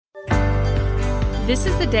This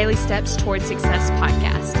is the Daily Steps Toward Success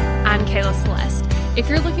podcast. I'm Kayla Celeste. If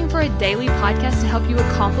you're looking for a daily podcast to help you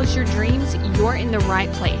accomplish your dreams, you're in the right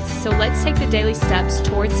place. So let's take the daily steps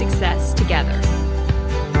toward success together.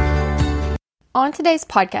 On today's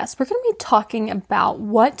podcast, we're going to be talking about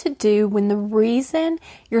what to do when the reason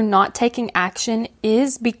you're not taking action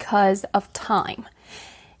is because of time.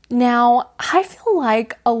 Now, I feel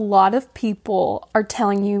like a lot of people are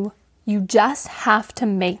telling you, you just have to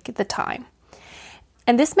make the time.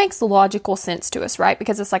 And this makes logical sense to us, right?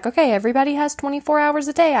 Because it's like, okay, everybody has 24 hours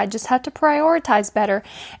a day. I just have to prioritize better.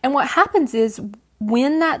 And what happens is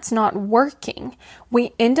when that's not working,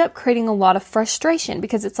 we end up creating a lot of frustration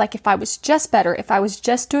because it's like, if I was just better, if I was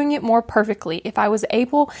just doing it more perfectly, if I was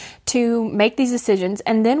able to make these decisions,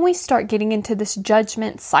 and then we start getting into this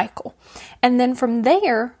judgment cycle. And then from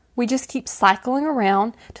there, we just keep cycling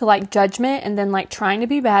around to like judgment and then like trying to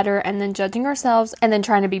be better and then judging ourselves and then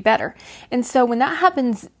trying to be better. And so when that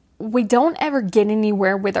happens, we don't ever get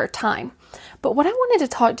anywhere with our time. But what I wanted to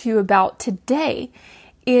talk to you about today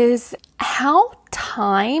is how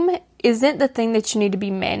time isn't the thing that you need to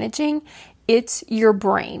be managing. It's your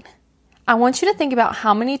brain. I want you to think about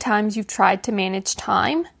how many times you've tried to manage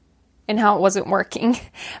time and how it wasn't working.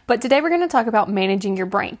 But today we're going to talk about managing your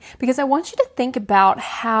brain, because I want you to think about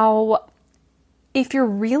how if you're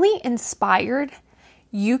really inspired,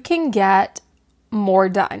 you can get more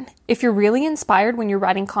done. If you're really inspired when you're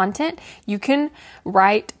writing content, you can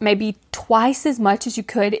write maybe twice as much as you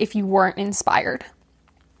could if you weren't inspired.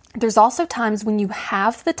 There's also times when you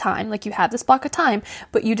have the time, like you have this block of time,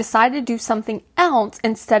 but you decide to do something else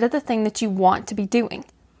instead of the thing that you want to be doing.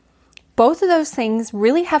 Both of those things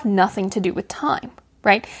really have nothing to do with time,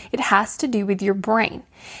 right? It has to do with your brain.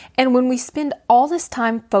 And when we spend all this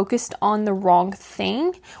time focused on the wrong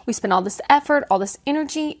thing, we spend all this effort, all this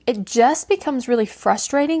energy, it just becomes really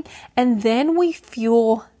frustrating. And then we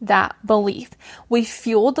fuel that belief. We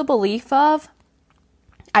fuel the belief of,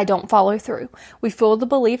 I don't follow through. We fuel the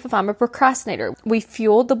belief of I'm a procrastinator. We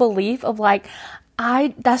fuel the belief of like,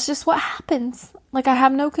 that's just what happens. Like I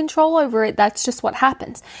have no control over it. That's just what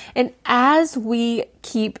happens. And as we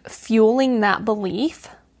keep fueling that belief,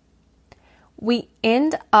 we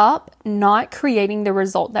end up not creating the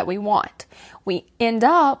result that we want. We end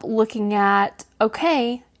up looking at,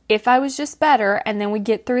 okay, if I was just better, and then we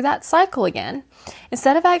get through that cycle again,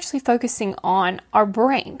 instead of actually focusing on our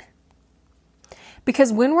brain.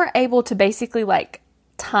 Because when we're able to basically like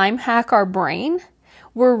time hack our brain,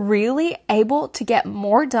 we're really able to get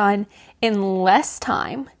more done in less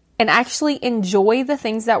time and actually enjoy the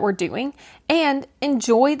things that we're doing and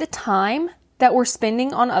enjoy the time that we're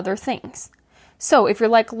spending on other things. So if you're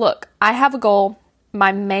like, look, I have a goal.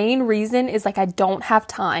 My main reason is like I don't have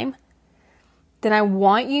time. Then I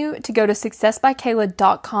want you to go to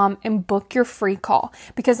successbykayla.com and book your free call.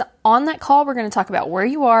 Because on that call, we're going to talk about where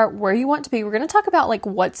you are, where you want to be. We're going to talk about like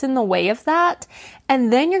what's in the way of that.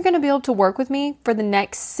 And then you're going to be able to work with me for the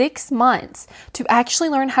next 6 months to actually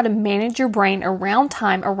learn how to manage your brain around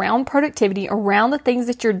time, around productivity, around the things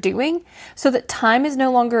that you're doing so that time is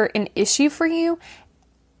no longer an issue for you.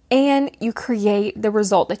 And you create the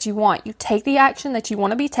result that you want. You take the action that you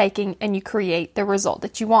want to be taking and you create the result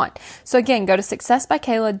that you want. So again, go to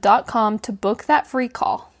successbykayla.com to book that free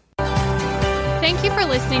call. Thank you for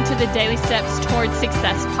listening to the Daily Steps Toward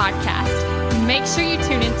Success podcast. Make sure you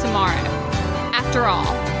tune in tomorrow. After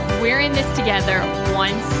all, we're in this together,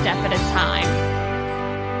 one step at a time.